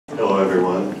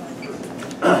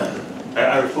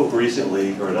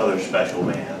recently for another special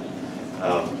man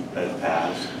that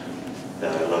passed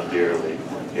that I love dearly,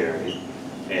 Harry.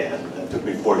 And it took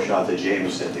me 4 shots of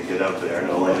Jameson to get up there,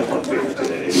 and I only had 1 beer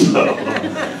today. So,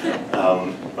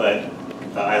 but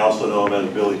I also know him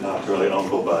as Billy Cockrelly,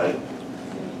 Uncle Bud.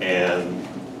 And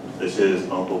this is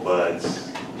Uncle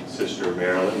Bud's sister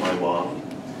Marilyn, my mom.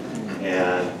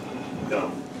 And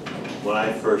when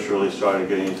I first really started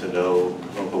getting to know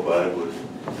Uncle Bud was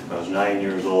when I was 9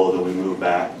 years old, and we moved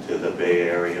back to the Bay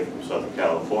Area from Southern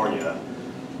California.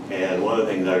 And one of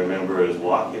the things I remember is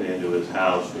walking into his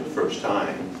house for the first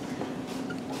time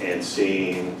and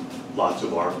seeing lots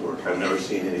of artwork. I've never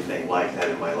seen anything like that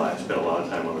in my life. I spent a lot of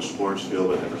time on the sports field,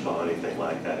 but never saw anything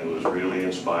like that. It was really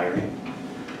inspiring.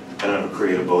 I don't have a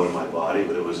creative bone in my body,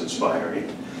 but it was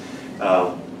inspiring.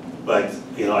 But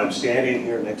I'm standing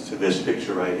here next to this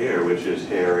picture right here, which is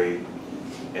Harry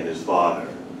and his father.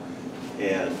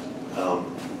 And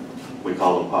we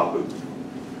call him Papu.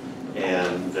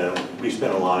 And we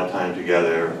spent a lot of time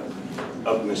together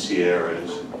up in the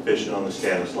Sierras, fishing on the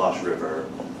Stanislaus River.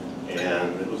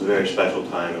 And it was a very special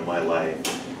time in my life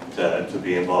to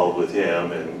be involved with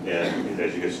him. And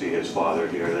as you can see, his father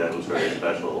here, that was very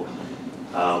special.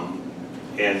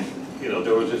 And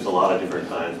there was just a lot of different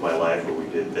times in my life where we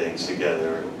did things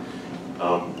together.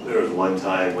 There was one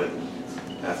time when,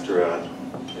 after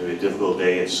maybe a difficult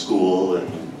day at school, and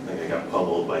I think I got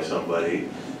pummeled by somebody,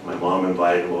 my mom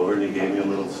invited him over and he gave me a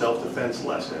little self-defense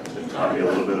lesson and taught me a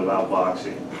little bit about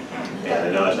boxing. And I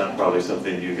know it's not probably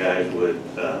something you guys would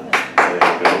know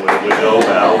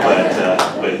about,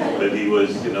 but he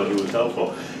was, he was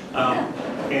helpful.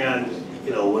 And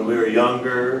when we were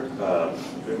younger, I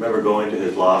remember going to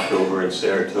his loft over in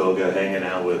Saratoga, hanging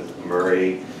out with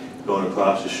Murray, going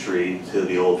across the street to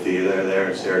the old theater there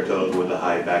in Saratoga with the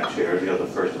high back chairs. The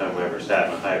first time I ever sat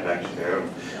in a high back chair.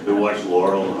 We watched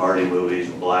Laurel and Hardy movies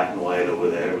in black and white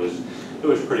over there. It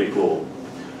was pretty cool.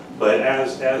 But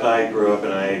as I grew up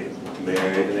and I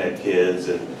married and had kids,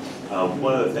 and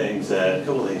one of the things a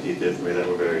couple of things he did for me that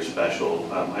were very special.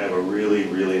 I have a really,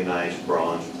 really nice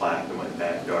bronze plaque in my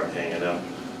backyard hanging up,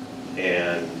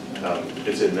 and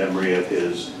it's in memory of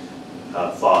his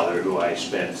father, who I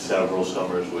spent several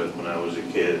summers with when I was a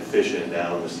kid, fishing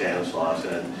down in the Stanislaus,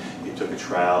 and he took a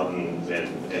trout and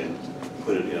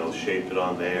put it, shaped it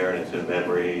on there, and it's in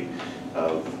memory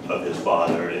of his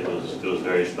father. And it was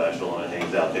very special, and it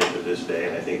hangs out there to this day,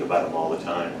 and I think about him all the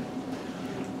time.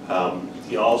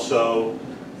 He also,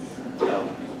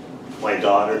 my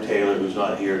daughter Taylor, who's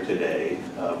not here today,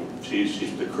 she's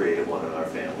the creative one in our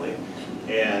family,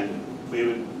 and we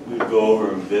would go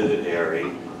over and visit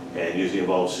Harry. And usually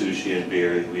involved sushi and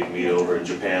beer. We'd meet over in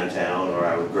Japantown, or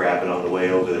I would grab it on the way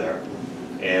over there.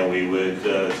 And we would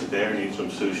sit there and eat some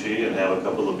sushi and have a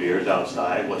couple of beers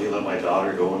outside. Well, he let my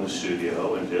daughter go in the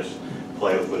studio and just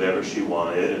play with whatever she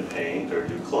wanted and paint or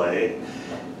do clay.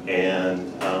 And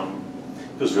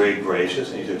he was very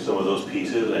gracious, and he took some of those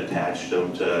pieces and attached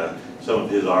them to some of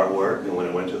his artwork. And when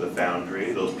it went to the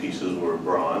foundry, those pieces were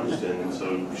bronzed, and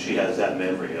so she has that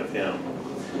memory of him.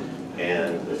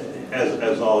 And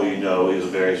as all you know, he's a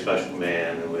very special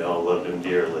man, and we all loved him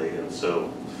dearly. And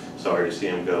so sorry to see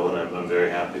him go, and I'm very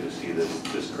happy to see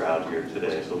this crowd here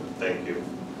today. So thank you.